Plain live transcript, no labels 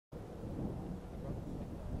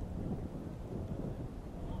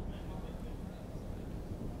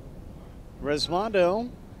Resmondo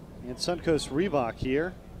and Suncoast Reebok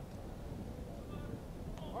here.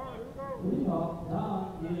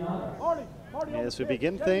 As we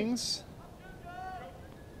begin things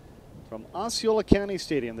from Osceola County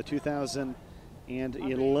Stadium, the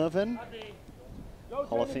 2011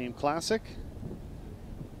 Hall of Fame Classic.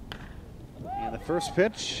 And the first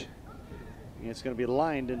pitch is going to be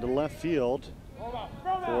lined into left field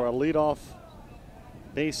for a leadoff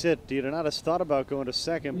base hit. DiDonatis thought about going to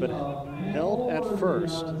second, but held at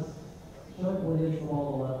first. And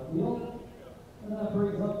that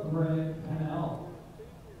brings up Greg Canal.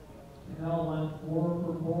 Canal went 4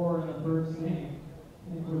 for 4 in the first game,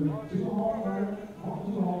 including 2 home runs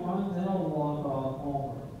and a walk-off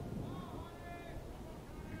homer.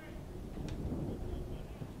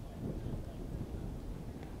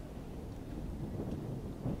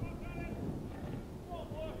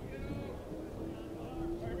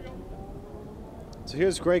 So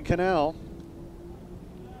here's Greg Canal.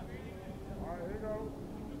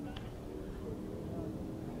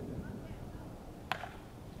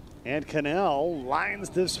 And Canal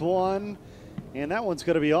lines this one, and that one's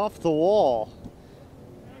going to be off the wall.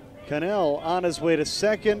 Canal on his way to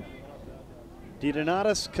second.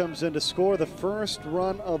 DiDonatis comes in to score the first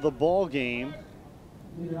run of the ball game,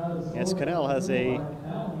 as Canal has a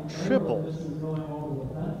triple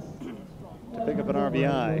to pick up an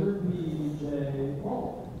RBI.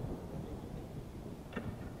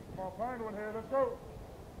 Find one here, let's go.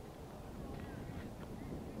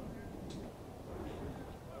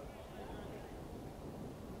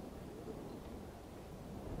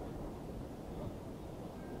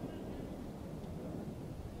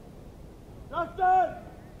 Justin!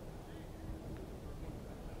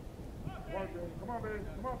 Come on, baby.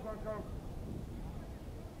 Come on, Suncoast.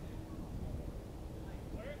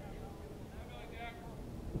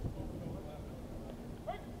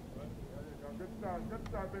 Good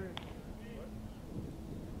start, baby.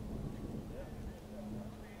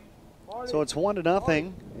 So it's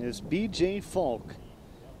 1-0 as B.J. Falk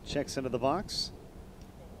checks into the box.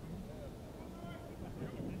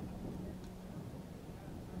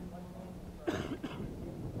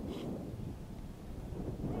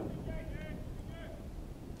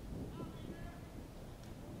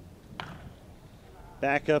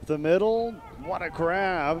 Back up the middle. What a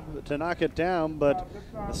grab to knock it down, but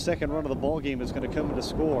the second run of the ball game is going to come in to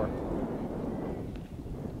score.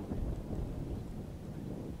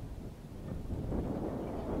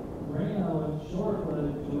 Short, but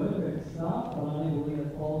a terrific stop, unable to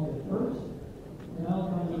get Falk at first. Now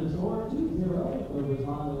comes to the score, 2-0 for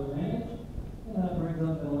Resmondo advantage. And that brings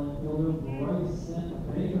up the infielder Bryson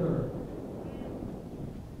Baker.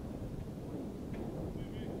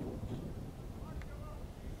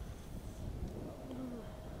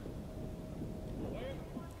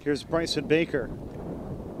 Here's Bryson Baker.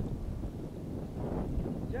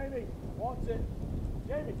 Jamie wants it.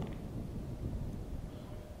 Jamie.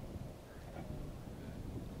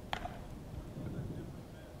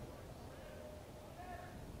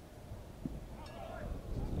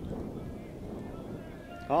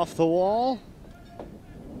 Off the wall.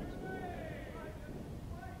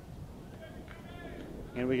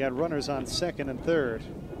 And we got runners on second and third.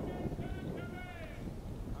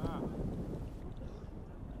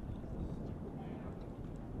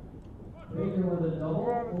 Baker with a double,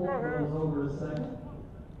 Falk goes over to second,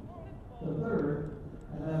 the third,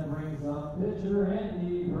 and that brings up pitcher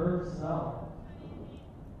Andy Purcell.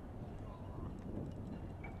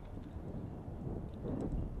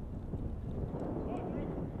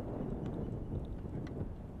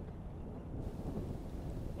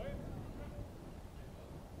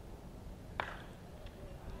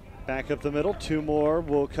 Back up the middle, 2 more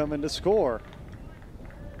will come in to score.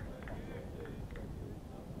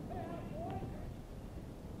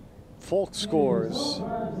 Falk scores.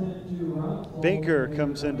 Baker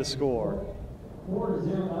comes in to score.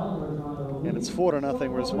 And it's 4-0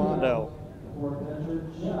 Resmondo. Come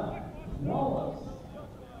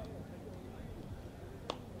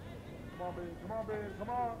on, baby. Come on, baby. Come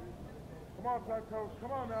on. Come on, Suncoast.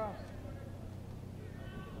 Come on now.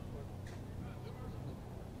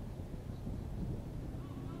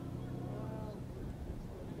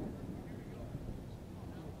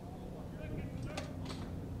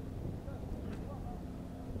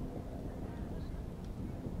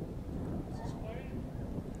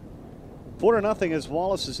 Four to nothing as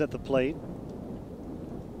Wallace is at the plate.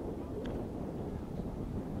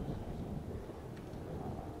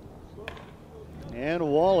 And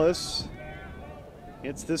Wallace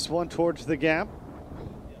hits this one towards the gap.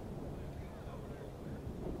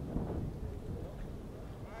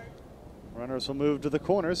 Runners will move to the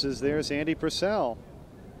corners as there's Andy Purcell.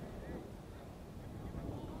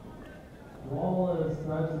 Wallace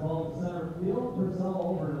drives the ball to center field.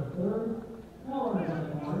 Purcell over to third. Now runners on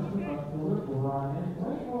the corners with left fielder Brian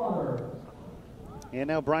Rainwater. And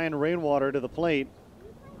now Brian Rainwater to the plate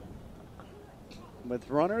with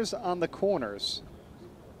runners on the corners.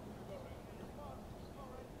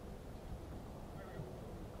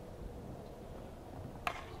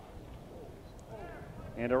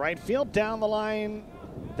 And a right field down the line.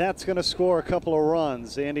 That's going to score a couple of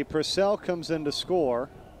runs. Andy Purcell comes in to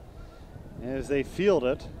score as they field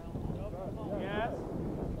it. Yes.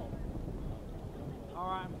 All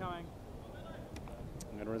right, I'm coming.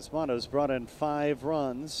 And Resmondo's brought in 5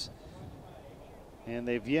 runs, and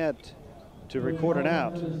they've yet to record an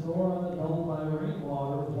out. Wallace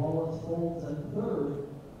holds at third.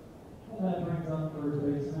 And that brings up third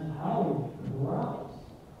baseman Howie Rouse.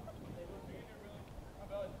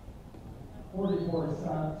 44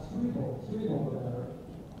 Scott Striebel the batter.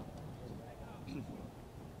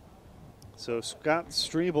 So Scott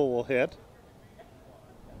Striebel will hit.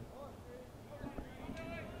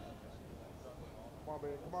 Come on,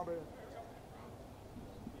 baby. Come on, baby.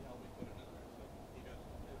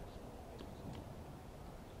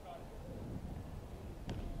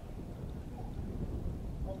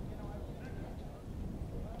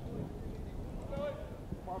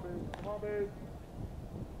 Come on, baby. Come on, baby.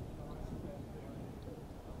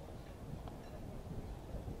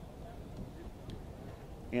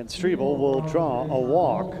 And Striebel will draw a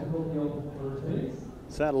walk.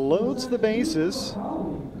 So that loads the bases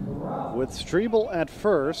with Striebel at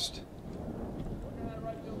first.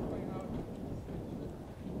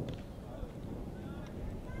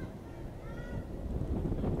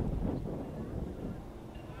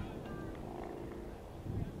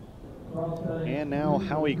 And now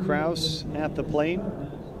Howie Kraus at the plate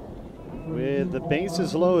with the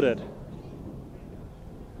bases loaded.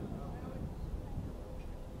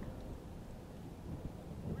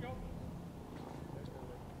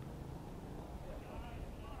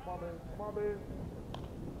 Come on, baby.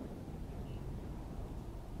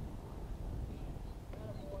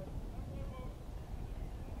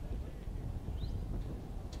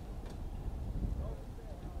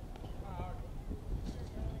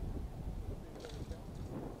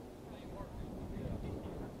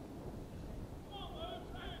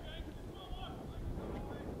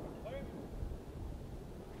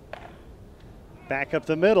 Back up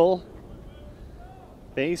the middle.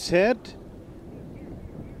 Base hit.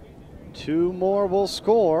 2 more will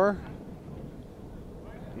score.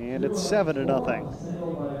 And it's 7-0.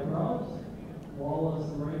 Single by Kraus.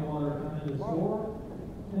 Wallace and Rainwater come in to score.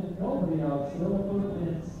 And nobody out. Still for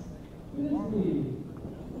it's Bisbee.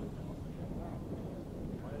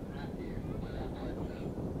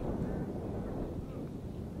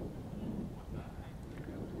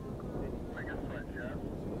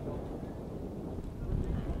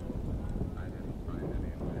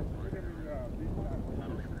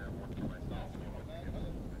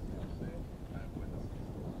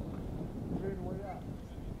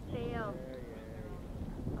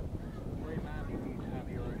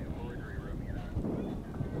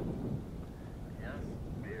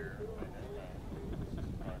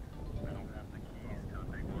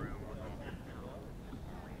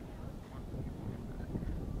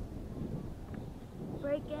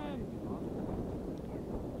 Break in.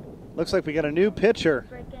 Looks like we got a new pitcher.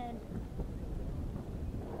 Break in.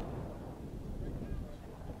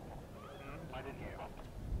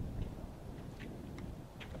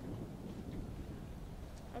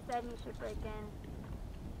 I said you should break in.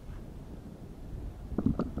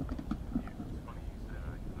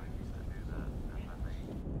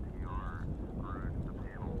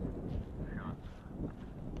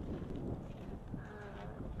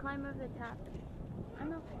 Climb over the top.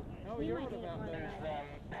 I'm okay. No, He you're might what need it about more than those, I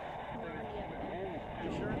do. You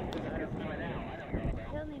sure? Because I don't know now.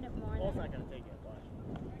 He'll need it more Paul's than not going to take it, watch.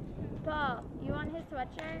 Paul, you want his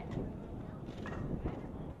sweatshirt?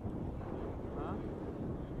 Huh?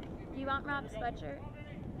 You want Rob's sweatshirt?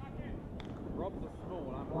 Rob's a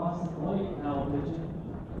school. I'm Boston Light now pitching.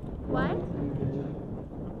 What? Pitching.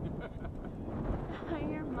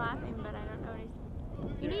 You're laughing, but I don't know what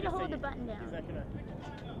he's... You need to hold the button down. He's not going to take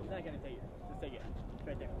it. Just take it. It's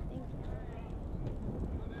right there. Thank you.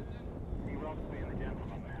 Rob's being the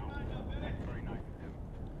gentleman now. That's very nice of him.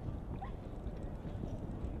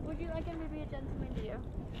 Would you like him to be a gentleman to you?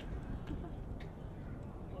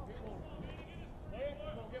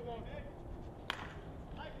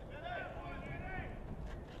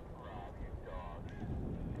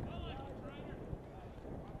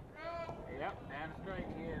 Yep, damn straight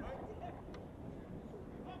he is.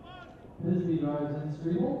 drives in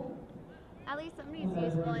Striebel. At least somebody's And that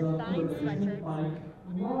useful brings in up buying third baseman Mike sweatshirts.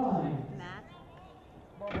 Ryan. Matt.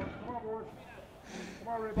 Come on, boys.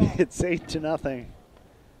 Come on, Reebok. It's 8-0.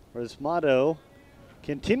 Resmondo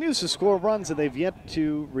continues to score runs, and they've yet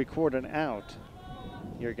to record an out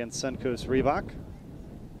here against Suncoast Reebok.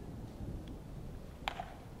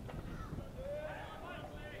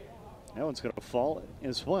 That one's going to fall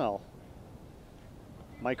as well.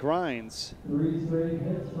 Mike Rhines. 3 straight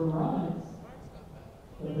hits for Rhines.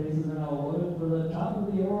 The bases are now loaded for the top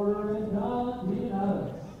of the order, and Don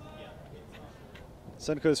Leonidas.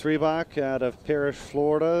 Suncoast Reebok out of Parrish,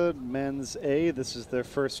 Florida, men's A. This is their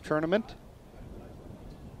first tournament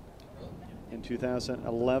in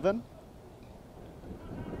 2011.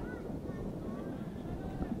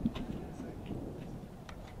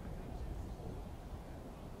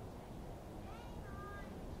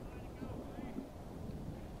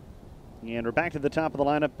 And we're back to the top of the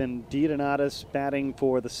lineup, and Donatus batting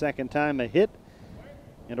for the second time, a hit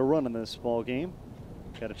and a run in this ball game.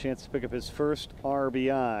 Got a chance to pick up his first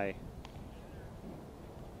RBI.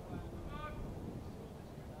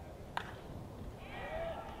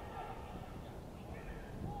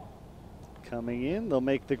 Coming in, they'll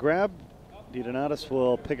make the grab. Donatus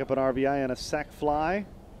will pick up an RBI and a sac fly.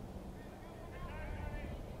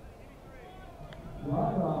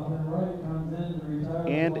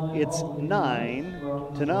 And it's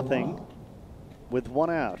 9-0 with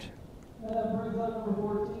one out. And that brings up number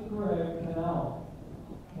 14, Greg Canal.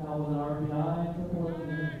 Canal with an RBI to fourth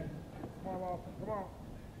inning. Come on, Lawson. Come on.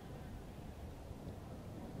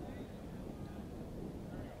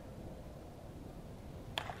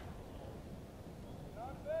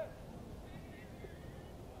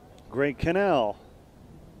 Greg Cannell.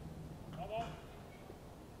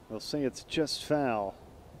 They'll say it's just foul.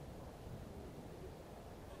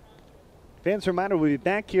 Fans, reminder, we'll be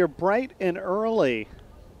back here bright and early.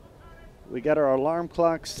 We got our alarm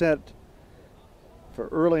clock set for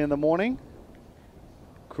early in the morning.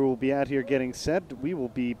 Crew will be out here getting set. We will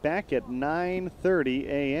be back at 9:30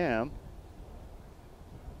 a.m.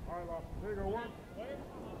 All right, Lawson. Here you go, one.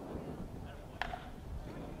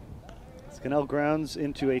 Scannell grounds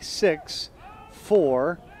into a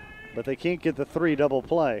 6-4, but they can't get the 3 double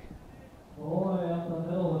play. Boy, up the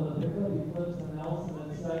middle of the pickup, he flips to Nelson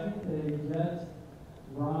in second. They get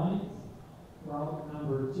Rhines, route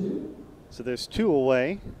number 2. So there's 2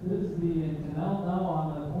 away. Bisbee and Canal now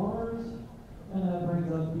on the corners, and that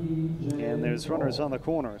brings up B.J. And there's runners on the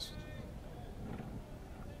corners.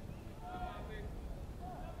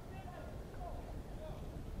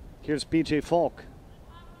 Here's B.J. Falk.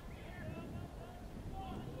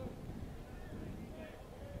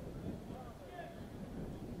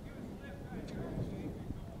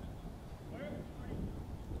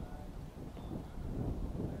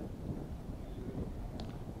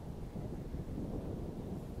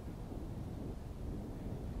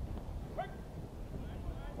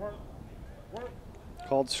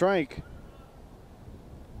 Called strike.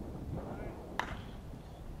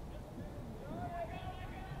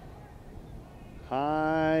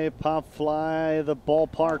 High pop fly. The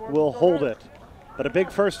ballpark will hold it. But a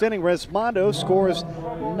big first inning. Resmondo scores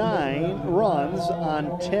 9 runs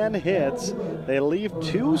on 10 hits. They leave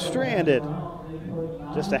 2 stranded.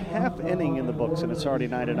 Just a half inning in the books, and it's already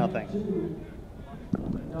 9-0.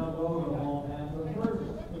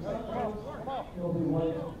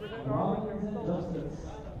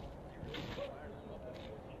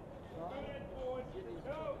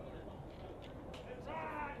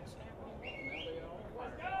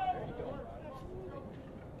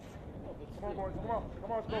 Come on, boys. Come on.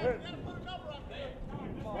 Come on, let's go hit.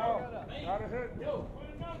 No, not a hit. You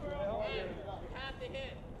have to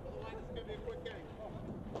hit, otherwise it's going to be a quick game.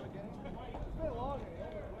 It's been a long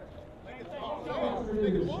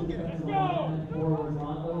game.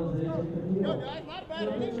 Go, guys, not bad.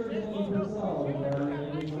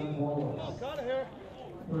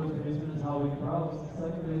 First baseman is Howie Krause, the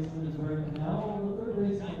second baseman is Greg Canal, the third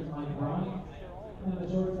baseman is Mike Ryan, and the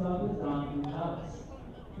shortstop is Don Leonidas.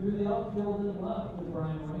 Through the outfield and left is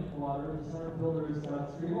Brian Rainwater, the center fielder is Scott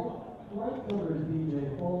Striebel, the right fielder is B.J.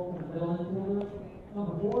 Folk, and the middle infielder,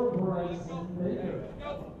 number 4, Bryson Baker.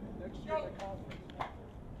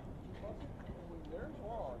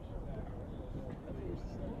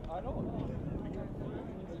 I know.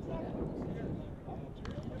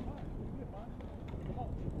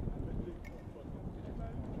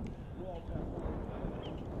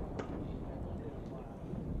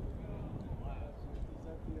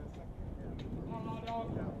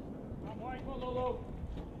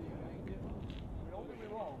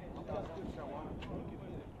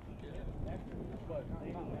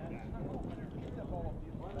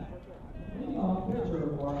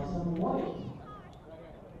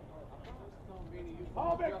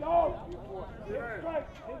 ball. Hit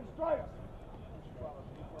strikes. Hit strikes.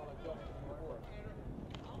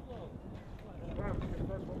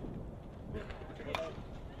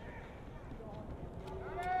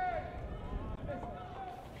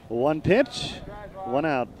 One pitch, one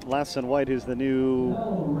out. Lassen White, who's the new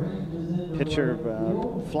pitcher,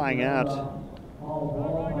 flying out. All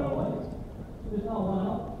ball by White. There's now one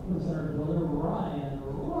out for center fielder Ryan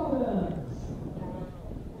Robbins.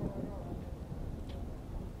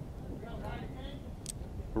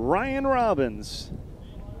 Ryan Robbins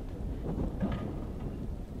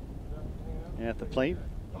at the plate.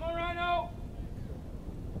 Come on, Rhino.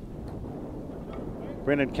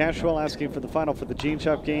 Brandon Cashwell asking for the final for the Gene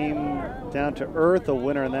Shop game. Down to earth, a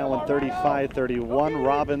winner in that one, 35-31.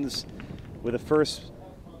 Robbins with the first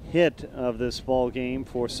hit of this ball game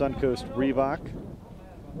for Suncoast Reebok.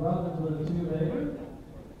 Robbins with a two-bagger.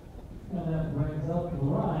 And that brings up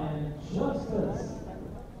Ryan Justice.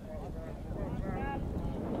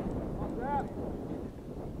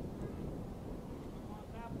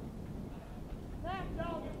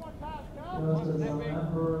 Justice, a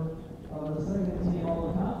member of the second team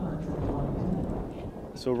All-Conference in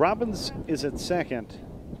 2010. So Robbins is at second.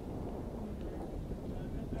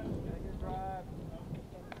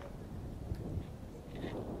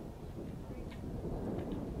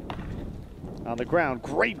 On the ground,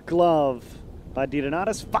 great glove by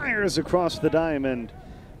DiDonatis, fires across the diamond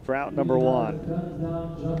for out number one. Guns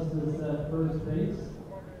down Justice at first base.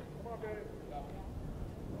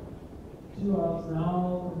 2 outs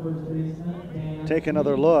now for first baseman Dan. Take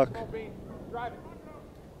another look. Drive it.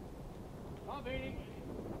 Come on, Beanie.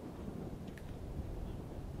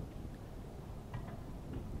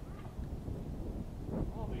 Come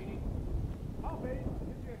on, Beanie. Come on, Beanie.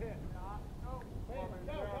 Get your hit. No. Go,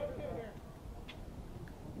 get here.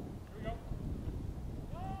 Here we go.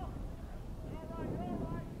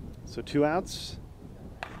 So 2 outs.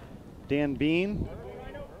 Dan Bean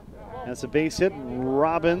has a base hit.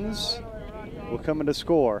 Robbins will come in to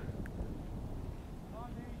score.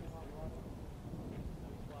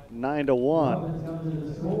 9-1. Robbins comes to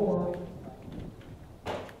the score.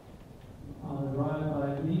 On the drive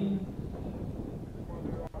by Bean.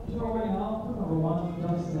 Throwing out for number 1,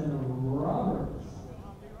 Dustin Roberts.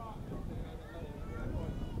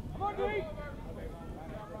 Come on, Beanie.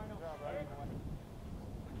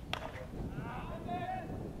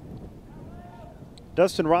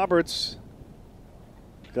 Dustin Roberts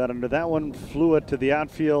got under that one, flew it to the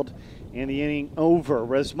outfield, and the inning over.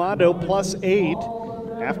 Resmondo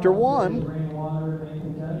 +8 after 1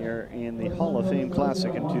 here in the Hall of Fame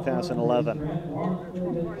Classic in 2011. For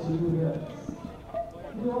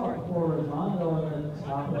Resmondo in the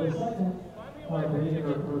top of the second, by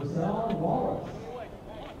Baker, Purcell, and Wallace.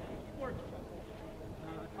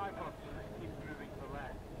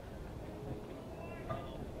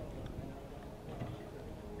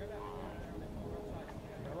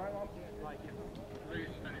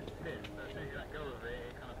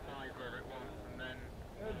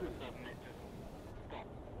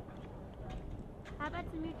 How about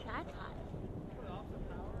some new tripod?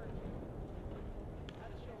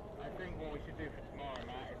 I think what we should do for tomorrow,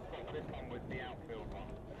 Matt, is swap this one with the outfield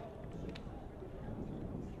one.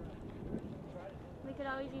 We could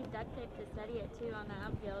always use duct tape to steady it too on the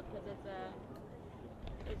outfield because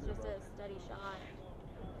it's just a steady shot.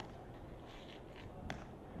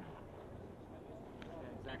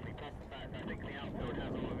 Exactly, plus the fact that I think the outfield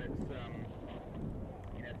has all of its,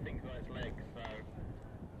 things like its legs, so,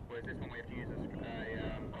 whereas this one we have to use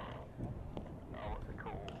what's it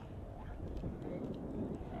called?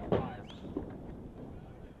 Pliers.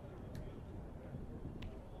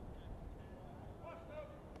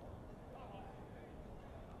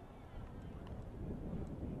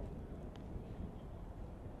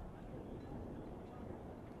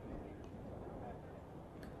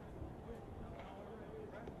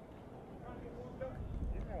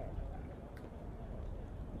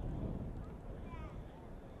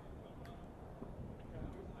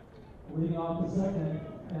 Leading off the second,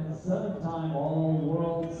 and 7-time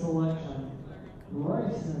All-World selection,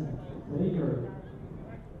 Bryson Baker.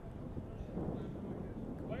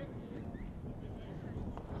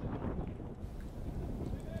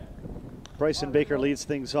 Bryson Baker leads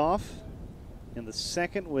things off in the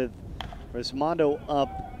second with Resmondo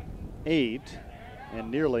up 8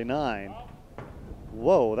 and nearly 9.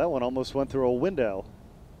 Whoa, that one almost went through a window.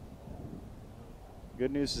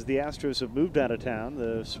 Good news is the Astros have moved out of town,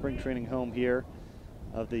 the spring training home here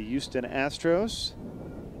of the Houston Astros.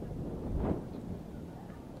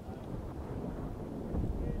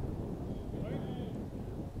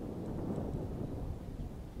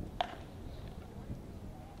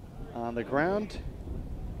 on the ground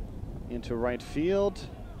into right field.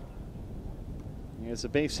 Here's a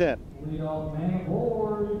base hit. Leadoff man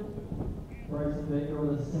aboard. Bryson Baker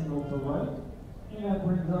with a single to right. And that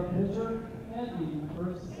brings up pitcher Andy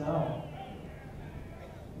Purcell.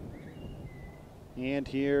 And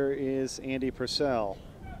here is Andy Purcell.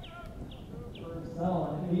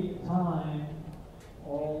 Purcell, an 8-time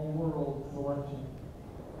All-World selection.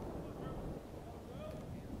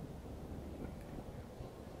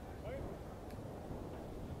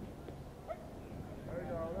 There you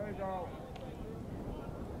go, there you go.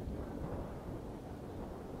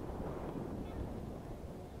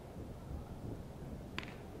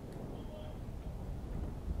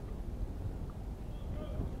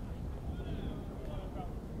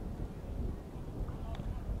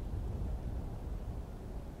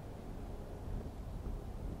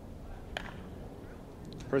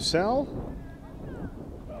 Purcell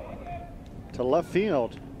to left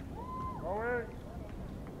field. Go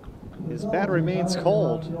in. His bat remains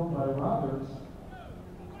cold.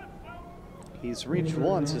 He's reached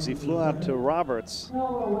once as he flew out to Roberts. Now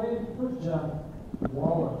away for Jeff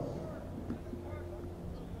Wallace.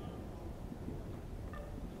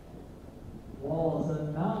 Wallace, a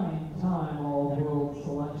 9-time All-World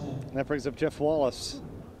selection. That brings up Jeff Wallace.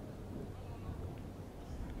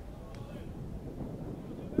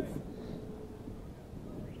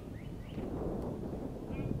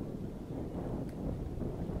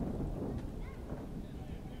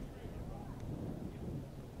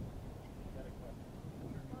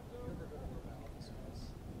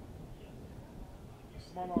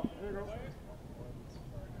 Come on, here you go.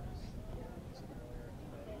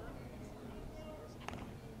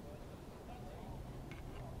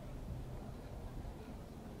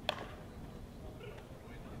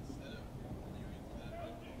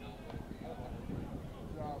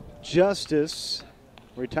 Justice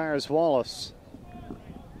retires Wallace.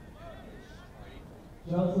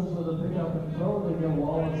 Justice with a pickup and throw. They get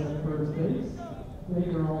Wallace at first base.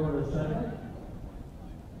 Baker over to second.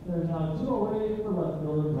 There's now 2 away for left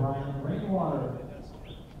fielder Brian Rainwater.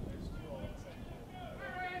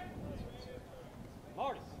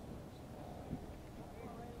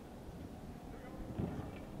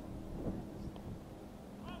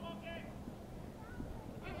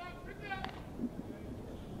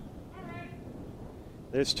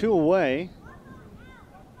 There's 2 away.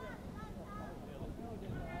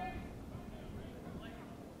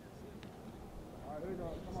 All right, here you go.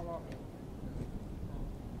 Come on, Lofton.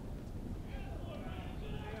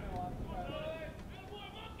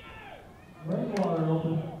 Rainwater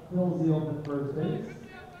fills the open first base.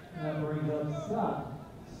 And that brings up Scott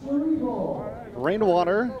Striegel.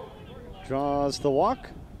 Rainwater draws the walk.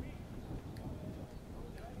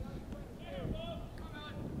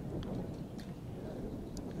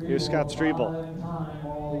 Here's Scott Striegel 5-time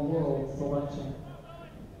All-World selection.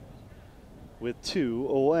 with 2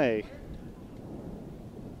 away.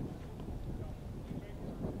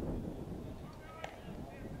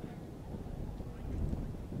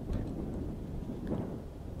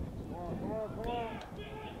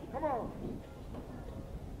 Come on.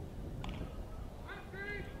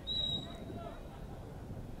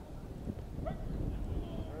 There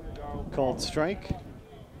you go. Called strike.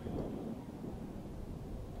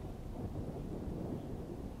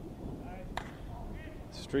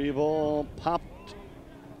 Striegel popped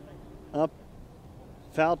up,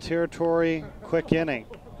 foul territory, quick inning.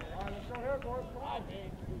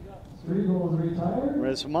 Striegel is retired.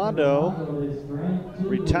 Resmondo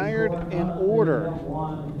retired in order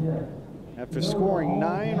after scoring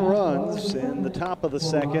 9 runs in the top of the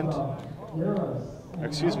second.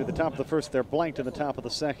 Excuse me, the top of the first. They're blanked in the top of the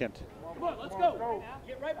second. Come on, let's go.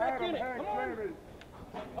 Get right back in it. Come on.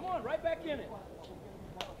 Come on, right back in it.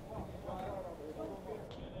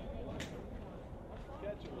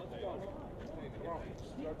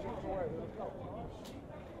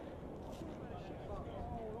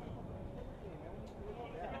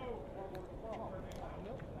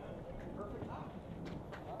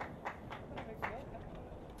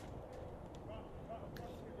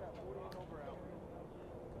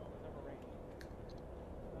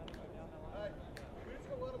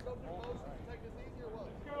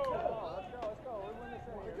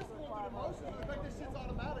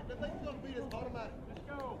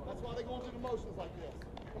 That's why they go through the motions like this.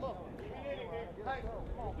 Come on. Hey, do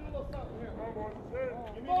a little something here. Come on, boys.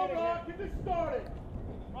 Come on, Rock. Get this started.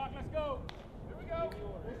 Rock, let's go. Here we go.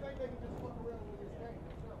 They think they can just fuck around with this game.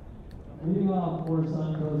 Leading off for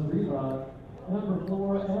Suncoast Reebok, number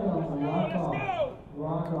 4, Adam Rockoff.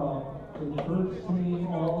 Rockoff is first team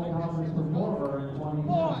All-Conference performer in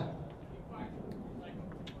 2010.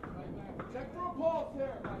 Check for a pulse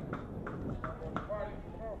here. Party,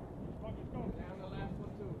 come on. Down the last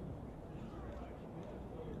one, too.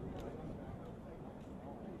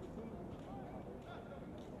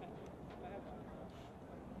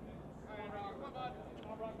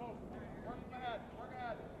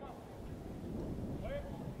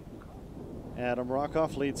 Adam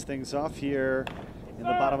Rockoff leads things off here in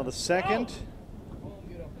the bottom of the second.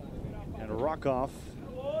 And Rockoff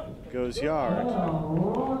goes yard.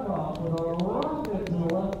 Rockoff with a rocket to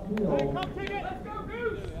left field. Come take it. Let's go,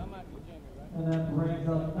 Goose. And that brings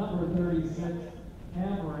up number 36,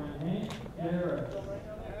 Cameron Hank Garrett.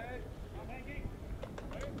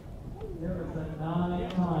 Garrett's a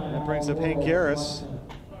 9-time. That brings up Hank Garris,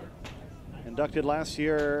 inducted last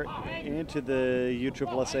year into the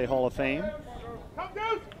USSSA Hall of Fame. Come,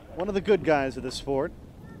 Goose. One of the good guys of the sport.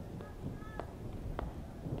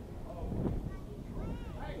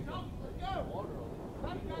 Hey, come, let's go.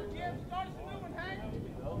 Stop, you got Jim. Start us moving, Hank.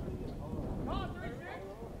 Come on, 36.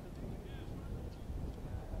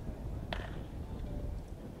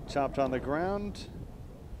 Chopped on the ground.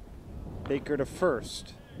 Baker to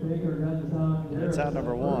first. Baker guns down That's out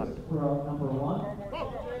number one. For out number one.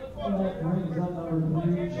 And that brings up number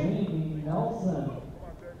 3, Jamie Nelson.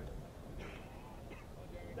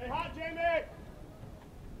 Stay hot, Jamie.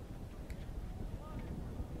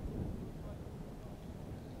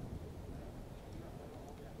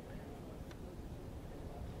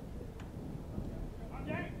 Come,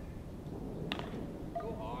 Jamie.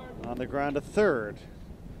 On the ground to third.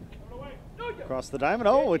 Put it away. Across the diamond.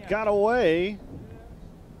 Oh, it got away.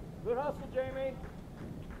 Good hustle, Jamie.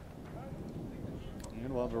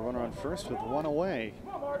 And we'll have a runner on first with one away.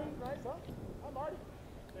 Come on, Marty. Nice, huh? Come, Marty.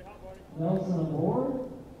 Stay hot, Marty. Nelson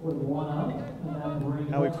aboard with one out. And that brings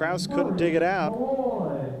Howie up Krause couldn't dig it out.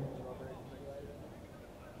 Malloy.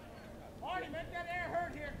 Marty, make that air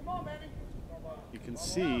hurt here. Come on, baby. You can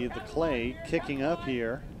see the clay kicking up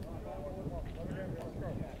here.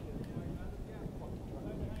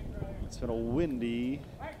 It's been a windy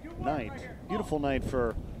night. Beautiful night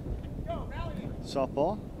for Go, rally.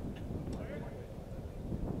 softball.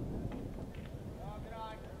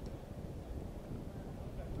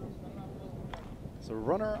 So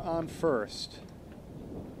runner on first.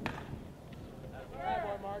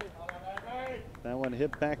 That one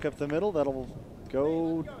hit back up the middle. That'll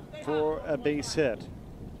go for a base hit.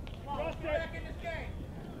 Malloy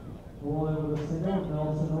with a single.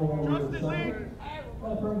 Nelson over the second.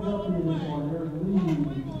 That brings up the additional here.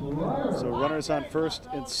 Lead Ryder. So runners on first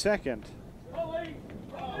and second. Go, Lee.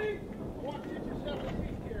 Go, Lee. I want you to get yourself a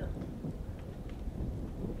seat here.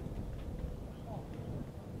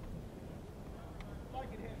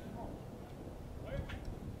 Like it hit. Come on.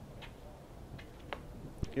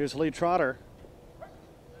 Here's Lee Trotter.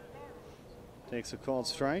 Takes a called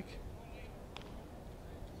strike.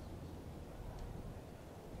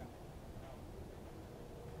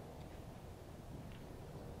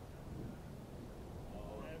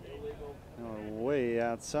 Way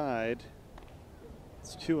outside.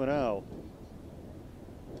 It's 2-0.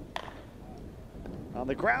 On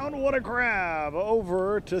the ground, what a grab!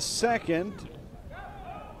 Over to second.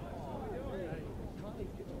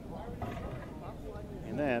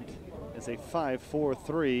 And that is a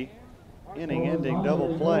 5-4-3 inning-ending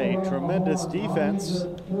double play. Tremendous defense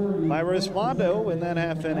by Resmondo in that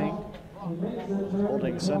half inning,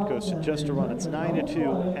 holding Suncoast to just a run. It's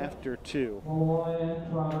 9-2 after 2. Malloy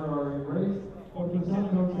and Trotter are erased. But for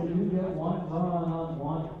Suncoast, they do get one run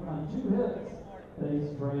on 2 hits.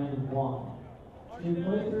 They strand 1. We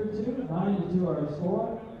play through 2, 9-2 our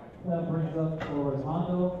score. That brings up for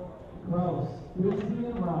Resmondo, Krause, Bisbee,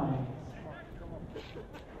 and Ryan.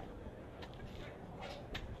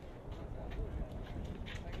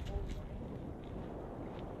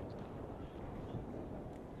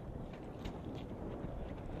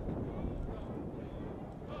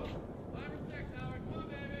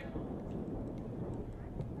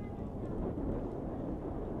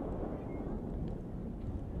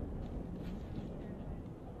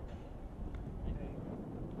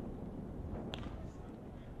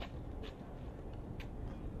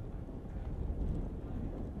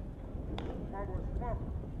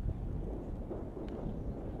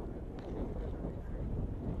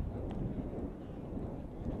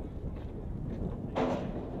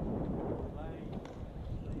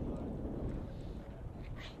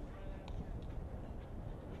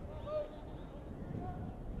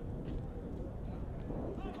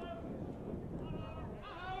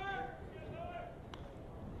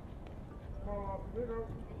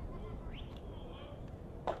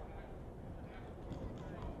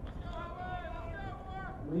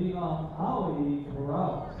 Leading off Howie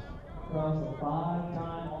Krause. Kraus, a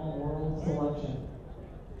 5-time All-World selection.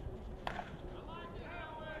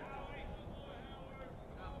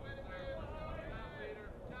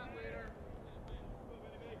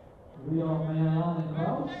 We are man Alan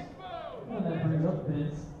Kraus, and that brings up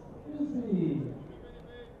Vince Bisbee.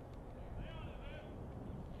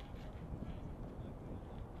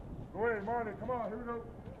 Go ahead, Marty. Come on, here we go.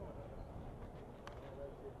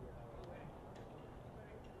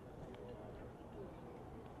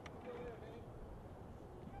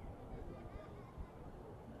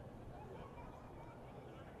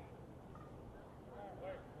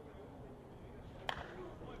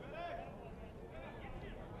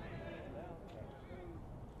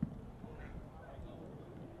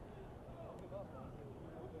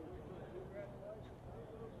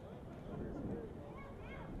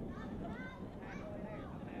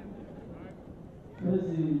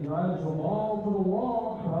 Busy drives the ball to the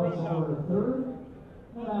wall, Kraus over to third,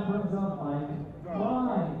 and that brings up Mike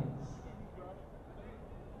Rhines.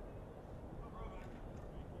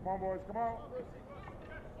 Come on, boys, come on.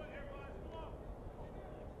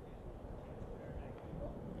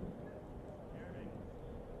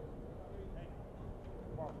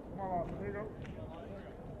 Come on, Austin, here you go.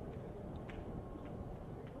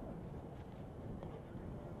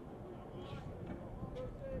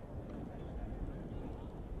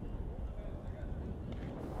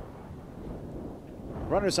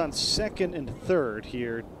 Runners on second and third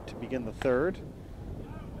here to begin the third.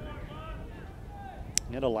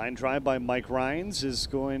 And a line drive by Mike Rhines is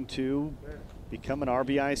going to become an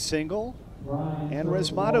RBI single. And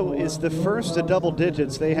Resmondo is the first to double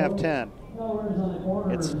digits. They have 10.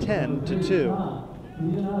 It's 10-2.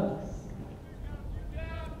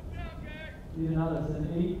 Deonatus,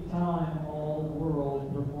 an 8-time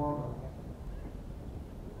All-World performer.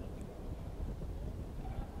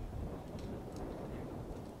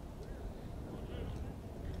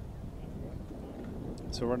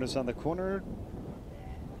 So runners on the corner.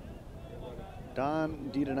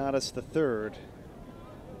 Don DeDonatis III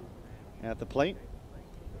at the plate.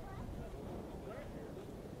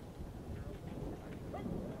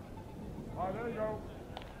 All right, there you go.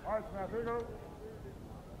 All right, Snap, here you go.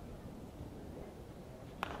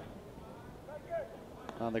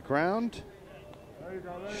 On the ground. There you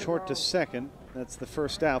go, there you Short go. to second. That's the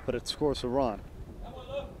first out, but it scores a run.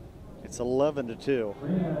 It's 11-2.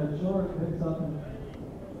 Rena short picks up and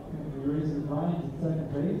erases Rhines at second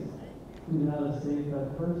base. Deonatus saves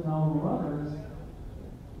at first. Now runners.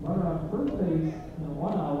 Runner on first base and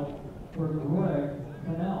one out for Greg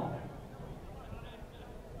Cannell.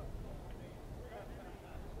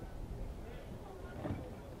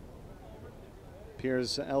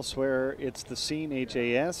 Appears elsewhere. It's the scene.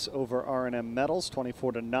 HAS over R&M Metals,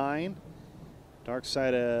 24-9. Dark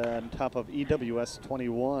Side on top of EWS,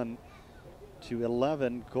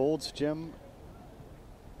 21-11. Gold's Gym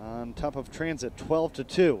on top of Transit,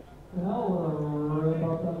 12-2.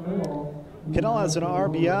 Cannell has an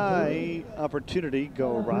RBI opportunity.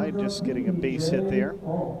 Go right, just getting a base hit there.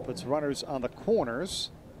 Puts runners on the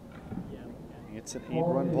corners. It's an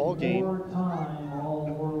 8-run ball game.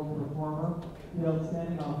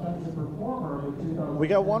 We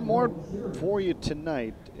got one more for you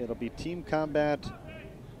tonight. It'll be Team Combat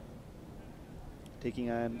taking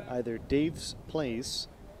on either Dave's Place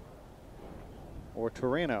or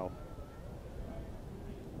Torano.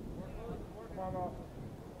 Come on, Austin.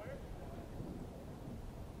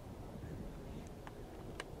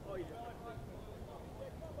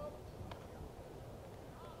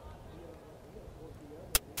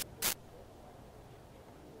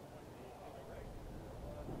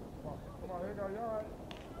 Come on, here you go, you're all right.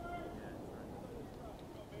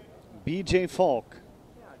 BJ Falk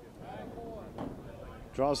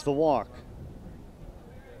draws the walk.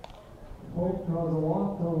 Hope draws a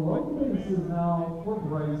walk. The load bases now for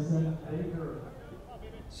Bryson Baker.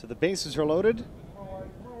 So the bases are loaded Come on,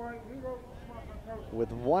 White, here you go. Come on, coach.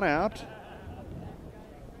 with one out.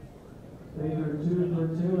 Baker 2 for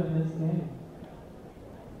 2 in this game.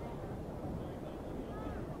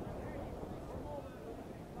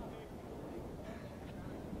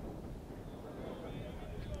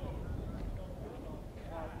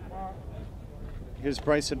 Here's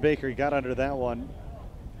Bryson Baker. He got under that one.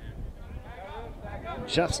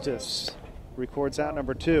 Justice records out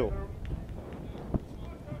number 2.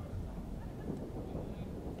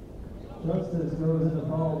 Justice goes into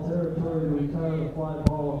foul territory to retire the fly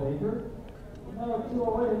ball of Baker. Now 2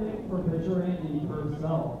 away for pitcher Andy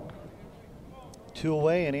Purcell. 2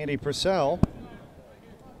 away, and Andy Purcell.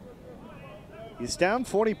 He's down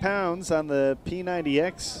 40 pounds on the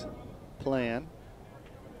P90X plan.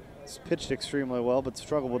 He's pitched extremely well, but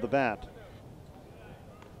struggled with the bat.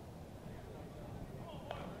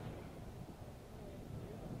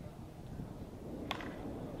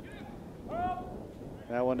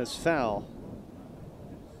 That one is foul.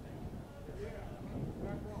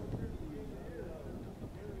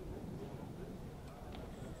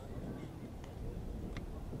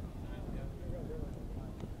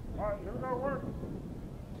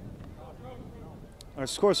 Our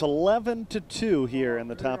score's 11-2 here in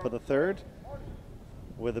the top of the third,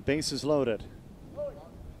 with the bases loaded.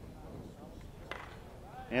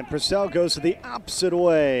 And Purcell goes the opposite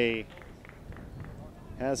way.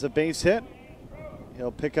 Has a base hit.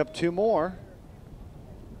 He'll pick up 2 more.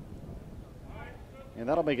 And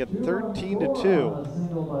that'll make it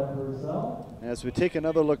 13-2. As we take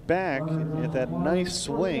another look back at that nice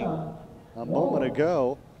swing a moment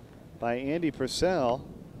ago by Andy Purcell.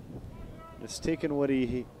 It's taken what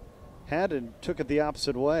he had and took it the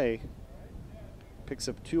opposite way. Picks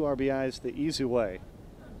up 2 RBIs the easy way.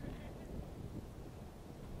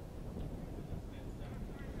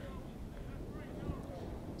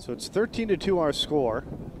 So it's 13-2 our score.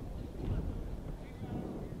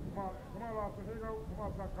 Come on, Lawson. Here you go. Come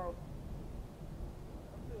on, Suncoast.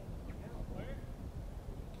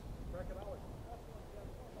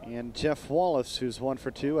 And Jeff Wallace, who's 1 for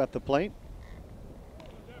 2 at the plate.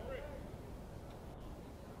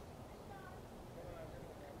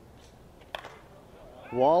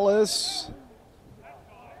 Wallace.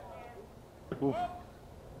 Oof.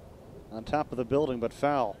 On top of the building, but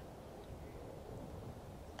foul.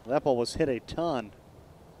 That ball was hit a ton.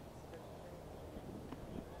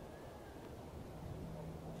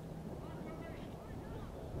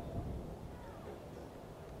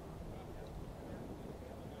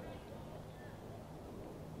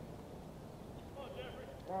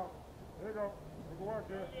 Well, here you go. Good work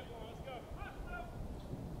here.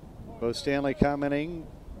 Bo Stanley commenting,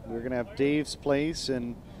 we're going to have Dave's Place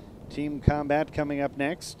and Team Combat coming up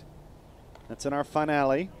next. That's in our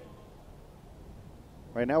finale.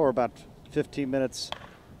 Right now we're about 15 minutes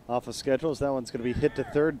off of schedules. That one's going to be hit to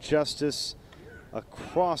third. Justice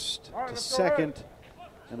across to second.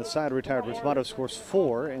 And the side retired Resmondo scores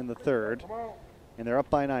 4 in the third. And they're up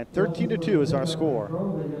by 9. 13-2 is our score. And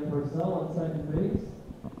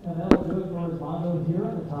that'll do it for Resmondo here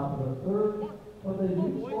at the top of the third. But they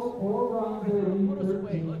do score 4 runs, they lead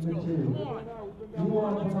 13-2. You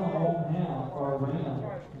want to come home now are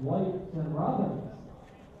Rana, White, and Robbins.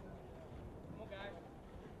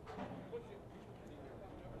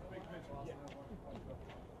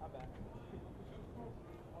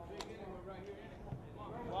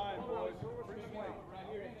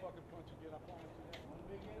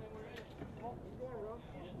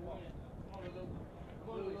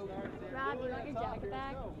 Rob, you want your jacket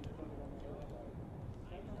back?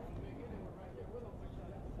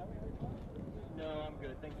 No, I'm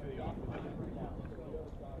good. Thanks for the offer.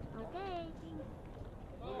 Okay.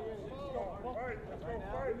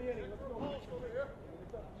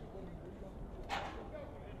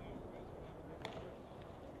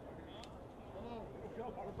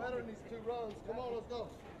 We're better than these 2 runs. Come on, let's go.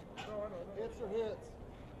 Hits or hits.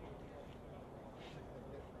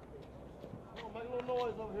 Come on, make a little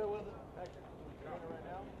noise over here with it. Right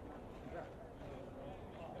now.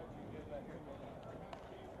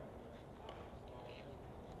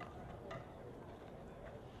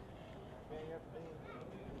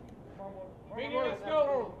 Come on, let's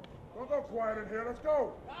go. Don't go quiet in here. Let's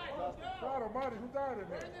go. Guys, let's go. God almighty, who died in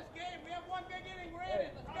We're there? in this game. We have 1 big inning. We're in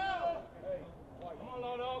it. Let's go. Come on,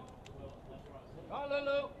 Lolo. Come on,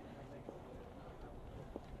 Lulu.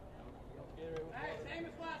 Hey, same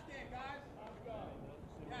as last game, guys.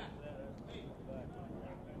 Yeah. Hey.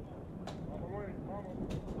 Mama, wait, Mama.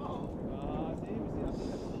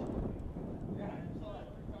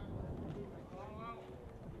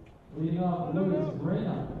 Leading off, Lucas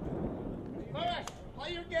Rana. Lewis,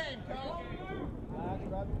 play your game, coach. Grab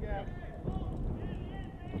your gap.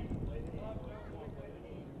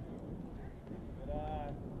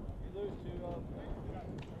 You lose 2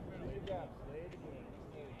 gaps.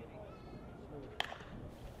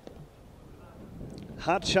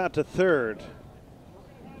 Hot shot to third.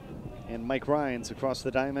 And Mike Ryans across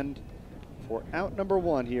the diamond for out number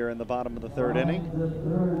 1 here in the bottom of the third inning.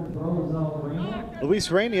 Luis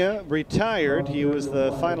Reyna retired. He was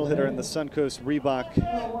the final hitter in the Suncoast Reebok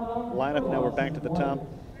lineup. Now we're back to the top.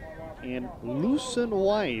 And Lucen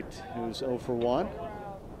White, who's 0 for 1.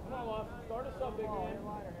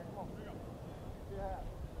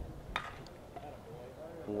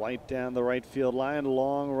 White down the right field line.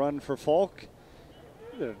 Long run for Falk.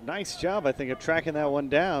 Did a nice job, I think, of tracking that one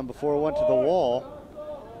down before it went to the wall.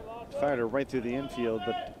 fired her right through the infield,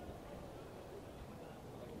 but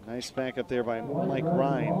nice back up there by Mike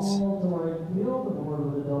Rhines.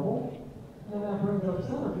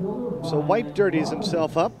 So Wipe dirties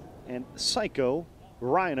himself up, and Psycho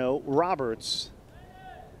Rhino Roberts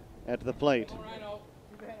at the plate.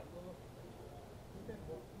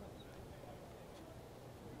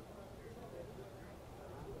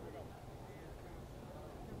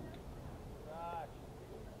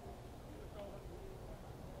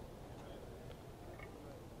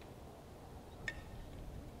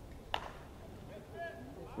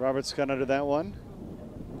 Roberts got under that one.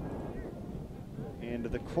 Into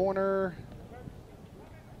the corner.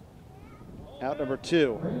 Out number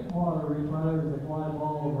 2. Rainwater retires the fly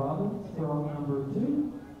ball of Robbins from number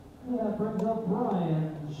 2. And that brings up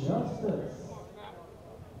Brian Justice.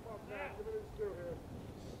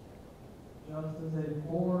 Justice, a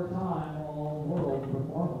 4-time All-World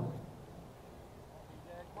performer.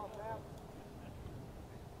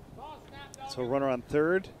 So runner on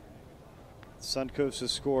third. Suncoast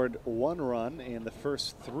has scored 1 run in the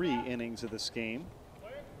first 3 innings of this game.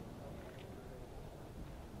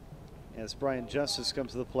 As Brian Justice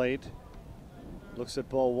comes to the plate, looks at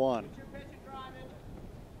ball 1.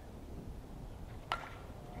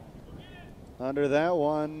 Under that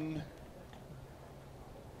one.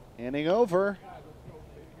 Inning over.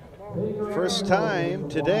 First time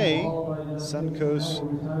today, Suncoast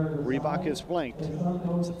Reebok is blanked.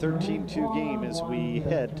 It's a 13-2 game as we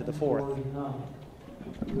head to the 4th.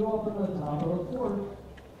 2 up in the top of the 4th.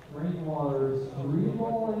 Rainwater's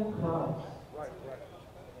Striebel and Kraus.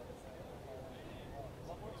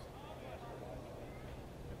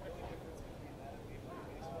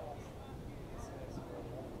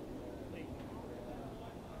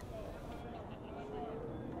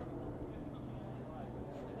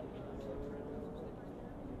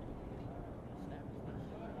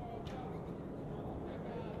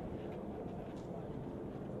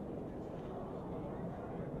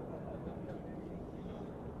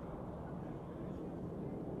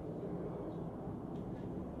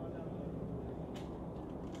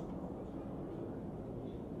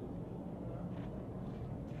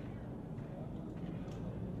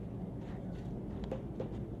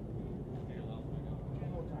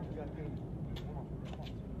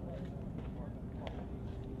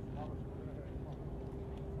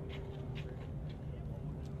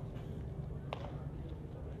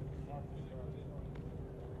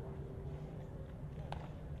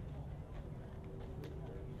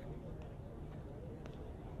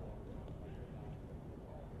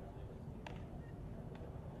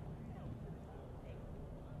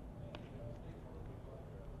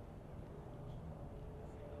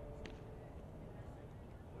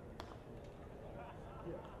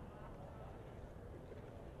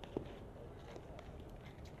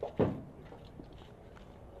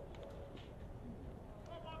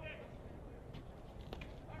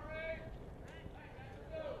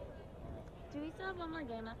 Do we still have one more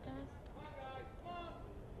game after this?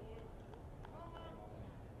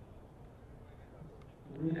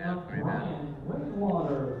 We have Brian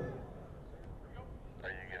Rainwater.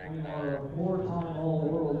 Rainwater, a 4-time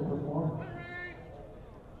All-World performer.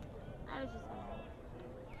 I was just wondering.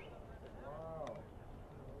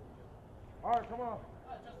 All right, come on. All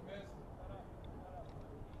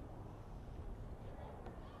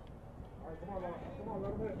right, come on,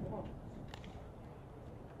 let him hit, come on.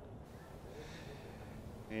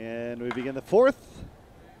 And we begin the 4th.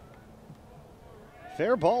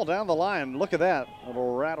 Fair ball down the line. Look at that.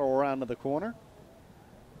 Little rattle around to the corner.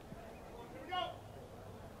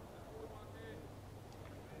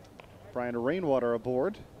 Brian Rainwater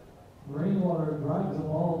aboard. Rainwater drives the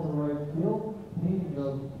ball to right field, painting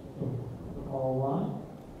the ball line.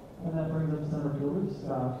 And that brings up center fielder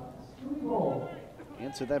Scott Striebel.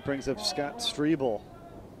 And so that brings up Scott Striebel.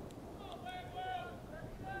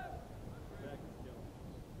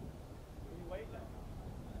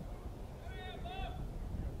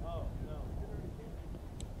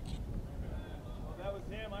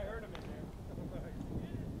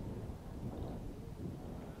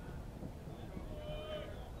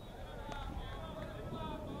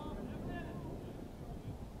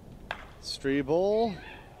 Striebel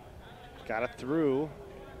got it through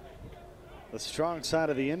the strong side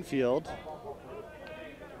of the infield,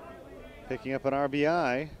 picking up an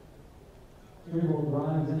RBI. Striebel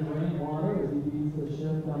drives in Rainwater as he beats the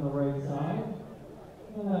shift on the right side.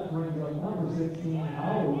 And that brings up number 16,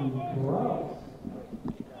 Howie Gross.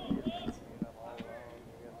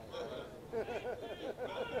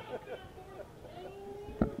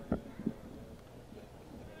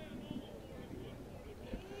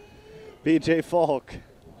 BJ Falk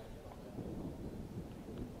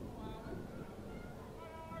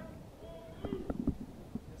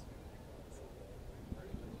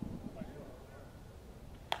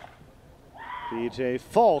BJ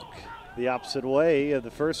Falk the opposite way of the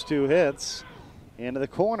first two hits into the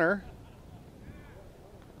corner.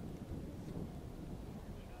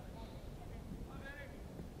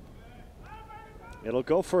 It'll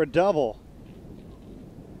go for a double.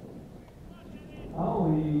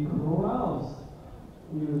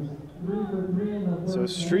 So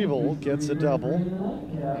Strevel gets a double,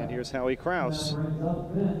 and here's Howie Kraus.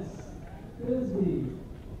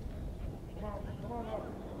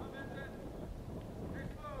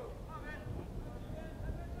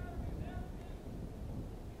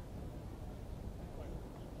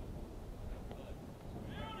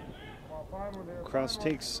 Kraus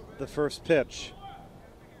takes the first pitch.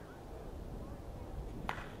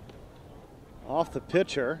 Off the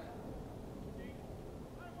pitcher.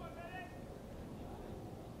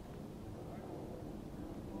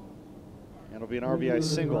 It'll be an RBI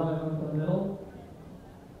single.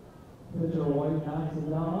 Pitcher White knocks it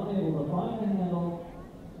down, unable to find the handle,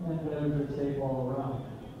 and Bears safe all around.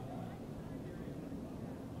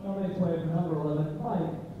 Now makes way for number 11,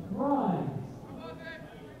 Mike Grimes.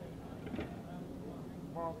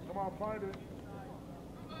 Come on, find it.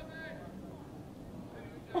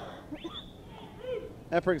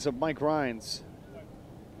 That brings up Mike Rines.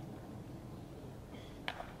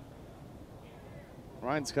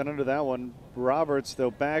 Rines got under that one. Roberts,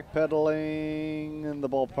 though, backpedaling, and the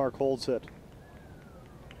ballpark holds it.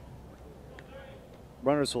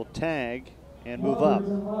 Runners will tag and move up.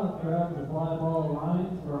 Grabs the fly ball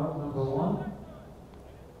Rines for out number 1.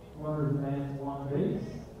 Runners advance 1 base.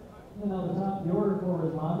 And on the top of the order for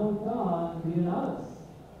Resmondo, Don Dianatis.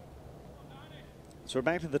 So we're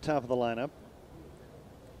back to the top of the lineup.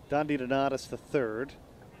 Don Dianatis the third.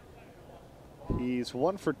 He's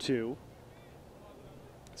 1 for 2.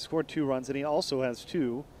 Scored 2 runs, and he also has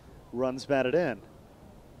 2 runs batted in.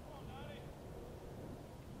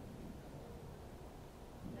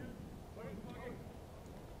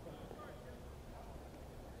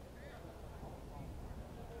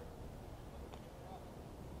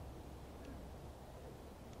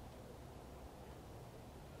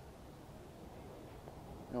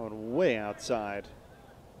 Going way outside.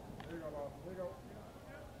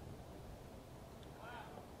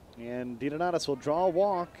 And Dianatis will draw a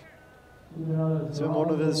walk. It's been one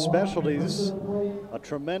of his specialties. A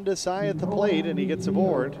tremendous eye at the plate, and he gets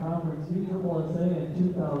aboard.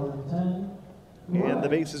 And the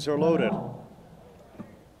bases are loaded.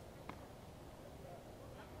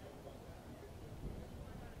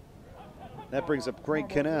 That brings up Greg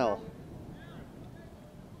Cannell.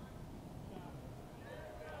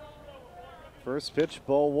 First pitch,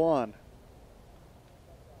 ball 1.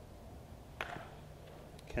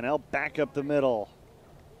 Cannell back up the middle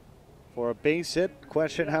for a base hit.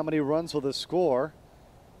 Question, how many runs will this score?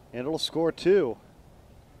 And it'll score 2.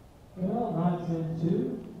 Cannell knocks in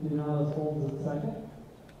 2. Dianatis holds at second.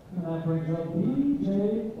 And that brings up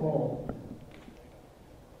B.J. Falk.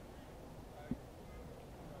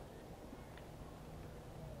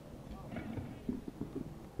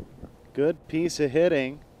 Good piece of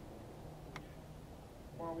hitting.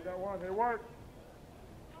 Come on, we got one. They work.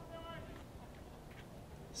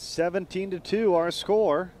 17-2 our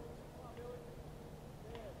score.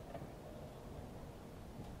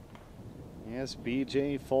 Yes,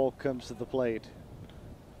 B.J. Falk comes to the plate.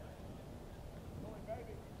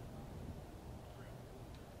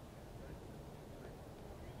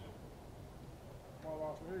 Come on,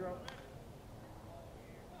 Lawson. Here you go.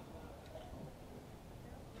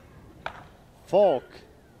 Falk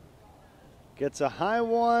gets a high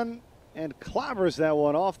one and clobbers that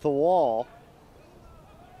one off the wall.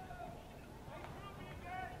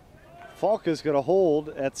 Falk is going to hold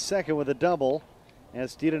at second with a double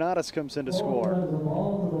as Dianatis comes in to score. The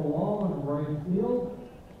ball to the wall in right field.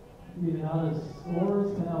 Dianatis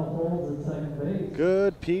scores. Cannell holds at second base.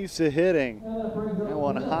 Good piece of hitting. That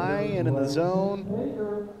one high and in the zone.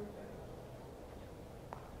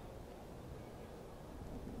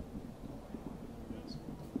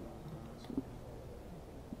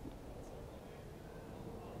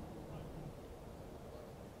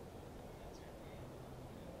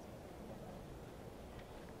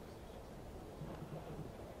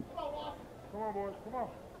 Come on, boys. Come on.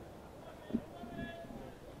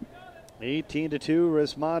 18-2,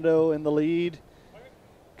 Resmondo in the lead.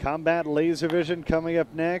 Combat Laser Vision coming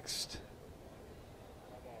up next.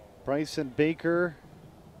 Bryson Baker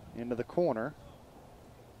into the corner.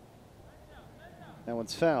 That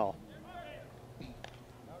one's foul.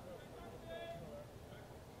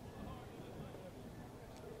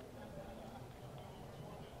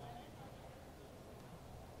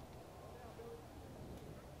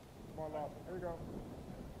 Come on, Lawson. Here you go.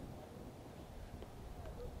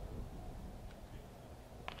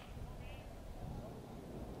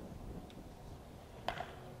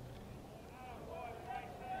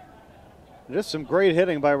 Just some great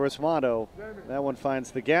hitting by Resmondo. That one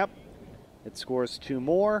finds the gap. It scores 2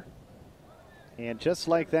 more. And just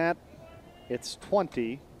like that, it's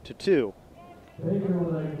 20-2. Baker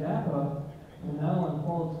with a gap up, and that one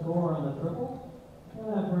full score on the triple. And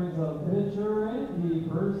that brings up pitcher Andy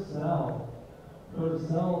Purcell.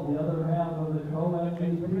 Purcell, the other half of the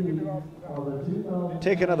co-MVP of the 2000.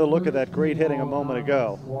 Take another look at that great hitting a moment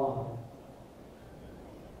ago. Squad.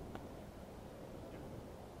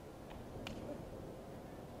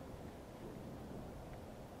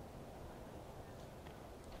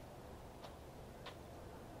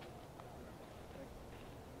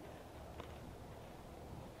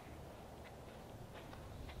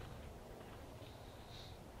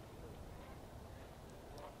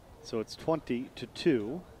 So it's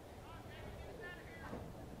 20-2.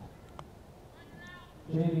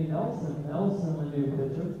 Jamie Nelson, the new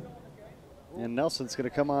pitcher. And Nelson's going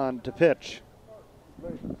to come on to pitch.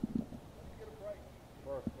 No.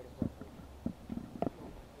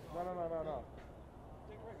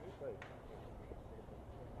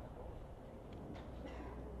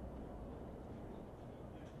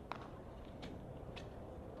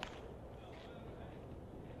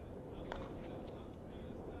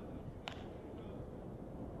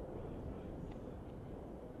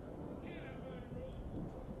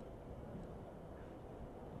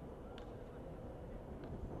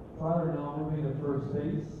 Tyler now moving to first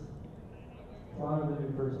base. Tyler, the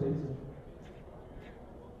new first baseman.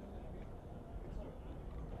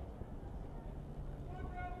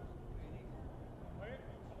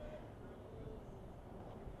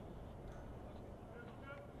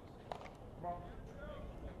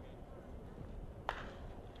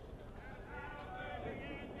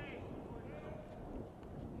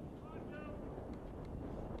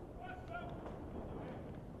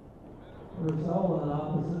 Purcell with an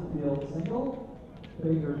opposite field single.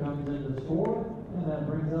 Baker comes in to score, and that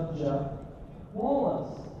brings up Jeff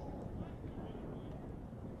Wallace.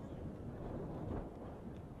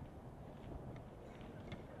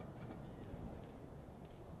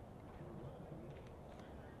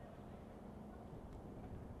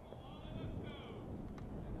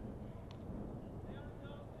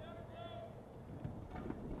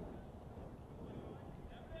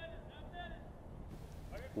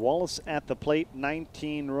 Wallace at the plate,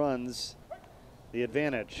 19 runs, the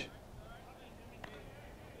advantage.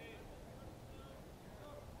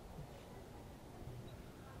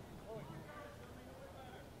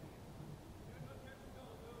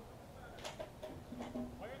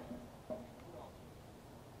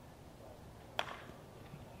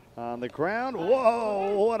 On the ground,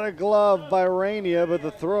 whoa, what a glove by Rainier, but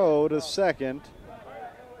the throw to second.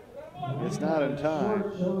 It's not in time.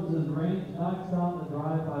 Short shows his range, knocks down the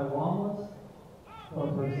drive by Wallace,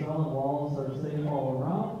 but Purcell and Wallace are safe all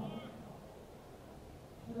around.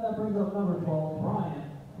 And that brings up number 12,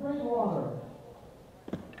 Brian Rainwater.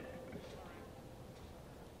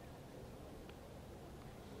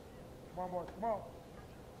 Come on, boys, come on.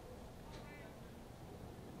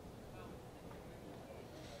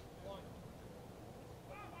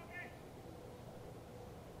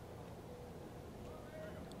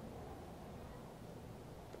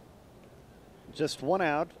 Just 1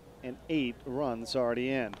 out and 8 runs already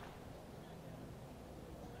in.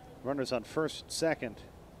 Runners on first, second.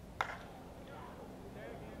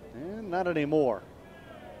 And not anymore.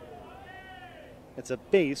 It's a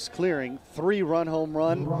base clearing 3-run home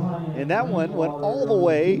run. And that one went all the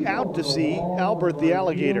way out to see Albert the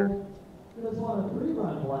Alligator.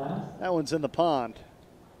 That one's in the pond.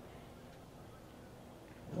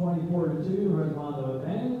 24-2, Resmondo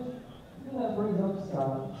advantage. And that brings up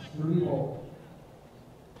Scott Striebel.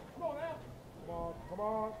 Come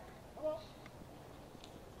on.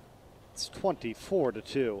 It's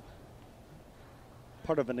 24-2.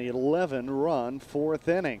 Part of an 11-run 4th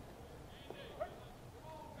inning.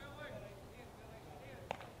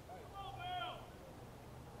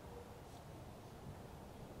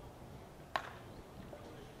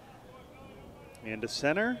 Into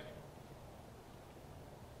center.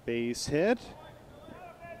 Base hit.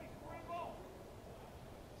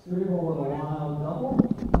 Striebel with a wild double,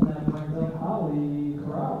 and that brings up Howie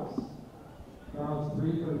Krause. Krause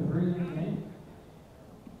 3 for 3 in the game.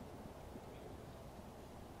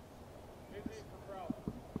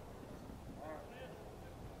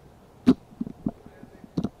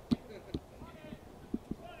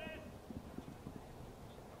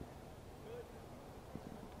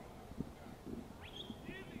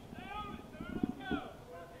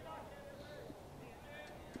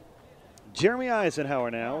 Jeremy Eisenhower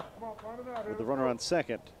now with the runner on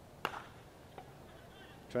second.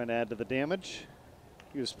 Trying to add to the damage.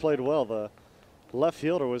 He was played well. The left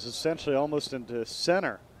fielder was essentially almost into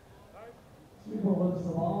center. People looks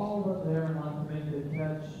the ball, but there not to make the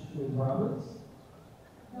catch is Roberts.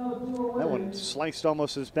 Now 2 away. That one sliced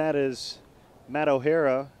almost as bad as Matt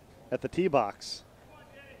O'Hara at the tee box.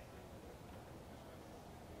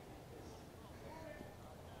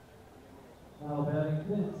 Now batting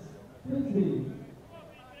Vince Bisbee.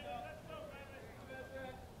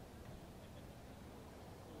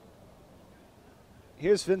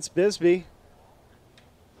 Here's Vince Bisbee.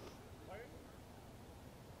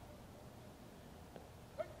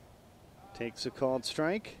 Takes a called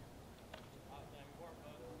strike.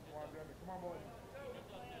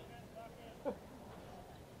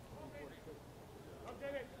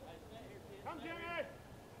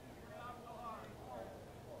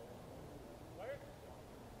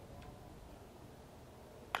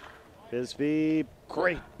 Bisbee,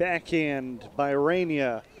 great backhand by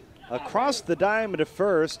Rainier. Across the diamond to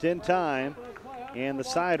first in time, and the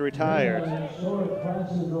side retired.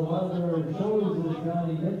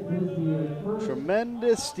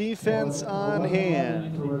 Tremendous defense on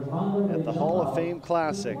hand at the Hall of Fame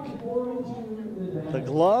Classic. The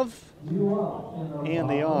glove and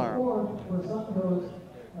the arm.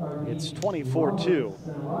 It's 24-2,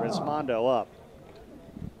 Resmondo up.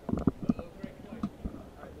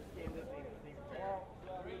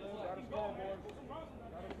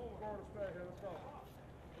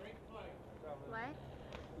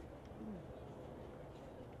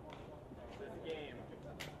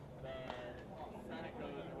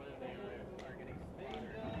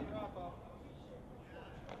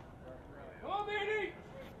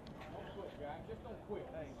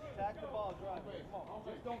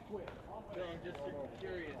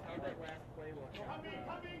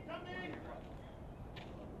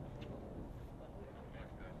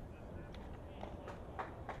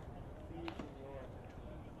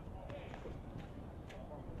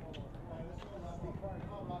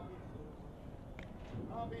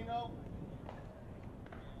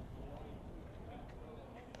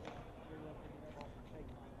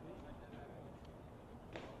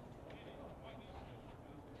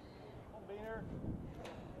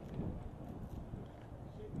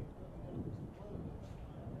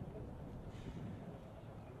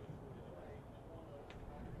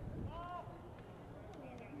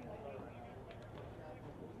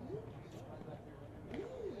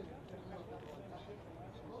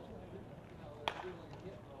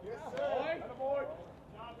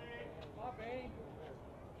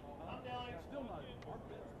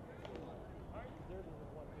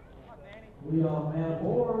 Leadoff man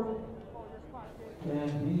aboard,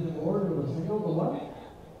 and he's aboard with a single to left.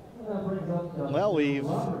 And that brings up well, we've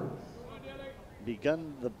Roberts.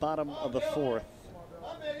 begun the bottom of the fourth.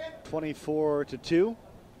 24-2.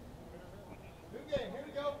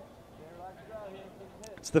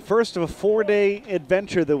 It's the first of a 4-day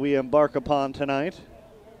adventure that we embark upon tonight.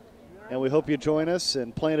 And we hope you join us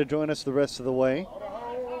and plan to join us the rest of the way.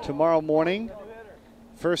 Tomorrow morning,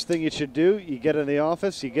 first thing you should do, you get in the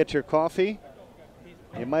office, you get your coffee.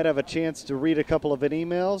 You might have a chance to read a couple of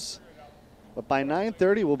emails. But by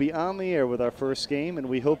 9:30, we'll be on the air with our first game, and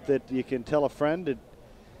we hope that you can tell a friend and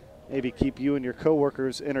maybe keep you and your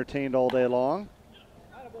coworkers entertained all day long.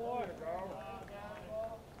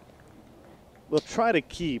 We'll try to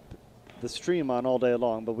keep the stream on all day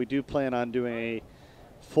long, but we do plan on doing a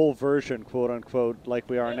full version, quote unquote, like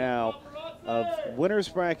we are now, of winners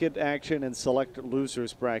bracket action and select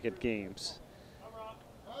losers bracket games.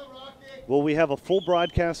 Will we have a full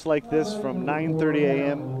broadcast like this from 9:30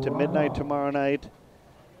 a.m. to midnight tomorrow night?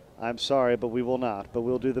 I'm sorry, but we will not. But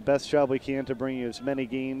we'll do the best job we can to bring you as many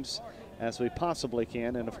games as we possibly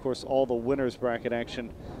can, and of course all the winners bracket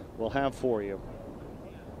action we'll have for you.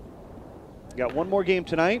 Got one more game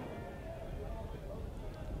tonight.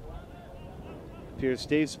 Appears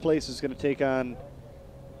Dave's Place is going to take on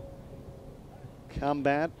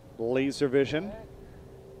Combat Laser Vision.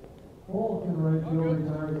 Fulton right field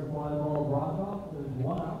retires the fly ball. Brockoff is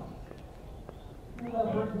 1 out. And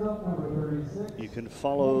that brings up number 36. You can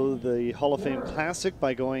follow the Hall of Fame Classic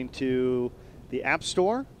by going to the App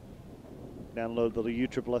Store. Download the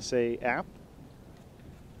USSSA app.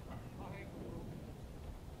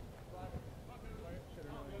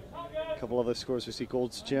 A couple other scores we see.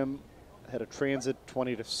 Gold's Gym had a Transit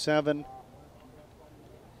 20-7.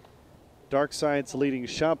 Dark Side's leading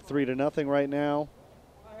Shop 3-0 right now.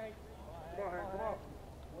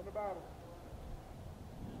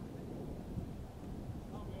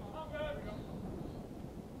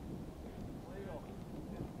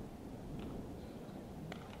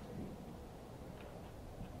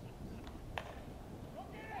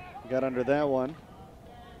 Got under that one.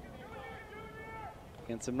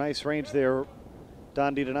 And some nice range there.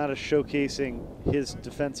 Don DiDonato showcasing his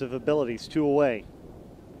defensive abilities. 2 away.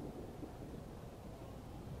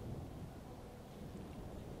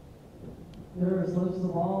 There slips the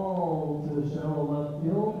ball to the shallow left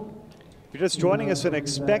field. If you're just joining us and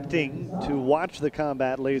expecting to watch the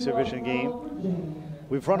Combat Laser Vision game,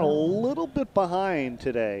 we've run a little bit behind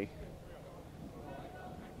today.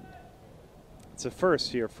 It's a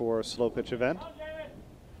first here for a slow pitch event.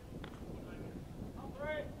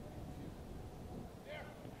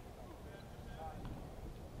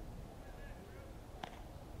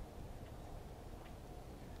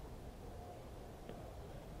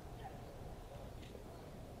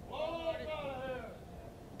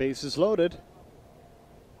 Bases loaded.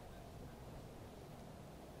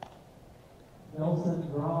 Nelson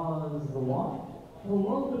draws the walk.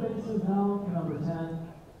 Below the bases now to number 10,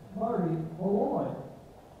 Marty Malloy.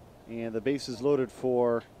 And the bases loaded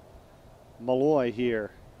for Malloy here.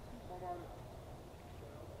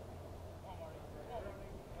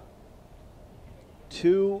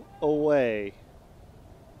 Two away.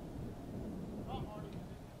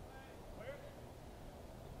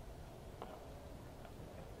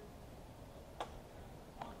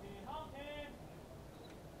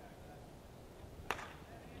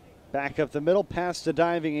 Back up the middle, past the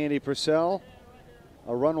diving Andy Purcell.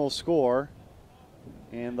 A run will score,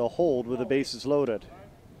 and the hold with the bases loaded.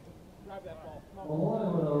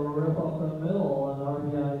 Malloy with a rip up the middle, an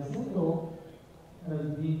RBI single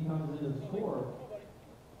as Dean comes in to score.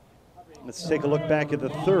 Let's take a look back at the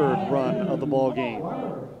third run of the ball game.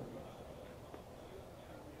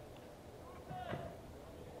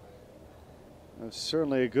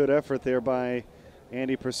 Certainly a good effort there by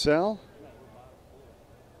Andy Purcell.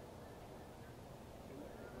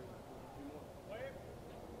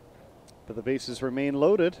 But the bases remain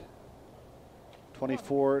loaded.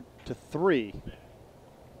 24-3.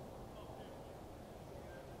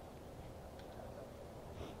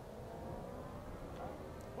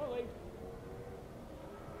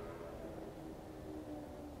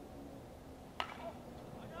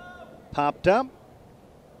 Popped up.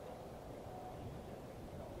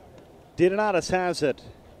 DiDonato has it.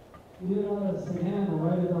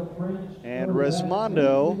 And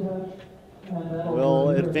Resmondo will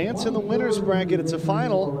advance in the winner's bracket. It's a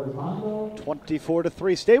final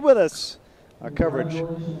 24-3. Stay with us. Our coverage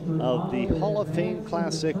of the Hall of Fame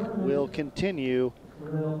Classic will continue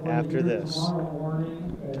after this. Tomorrow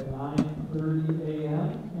morning at 9:30 a.m.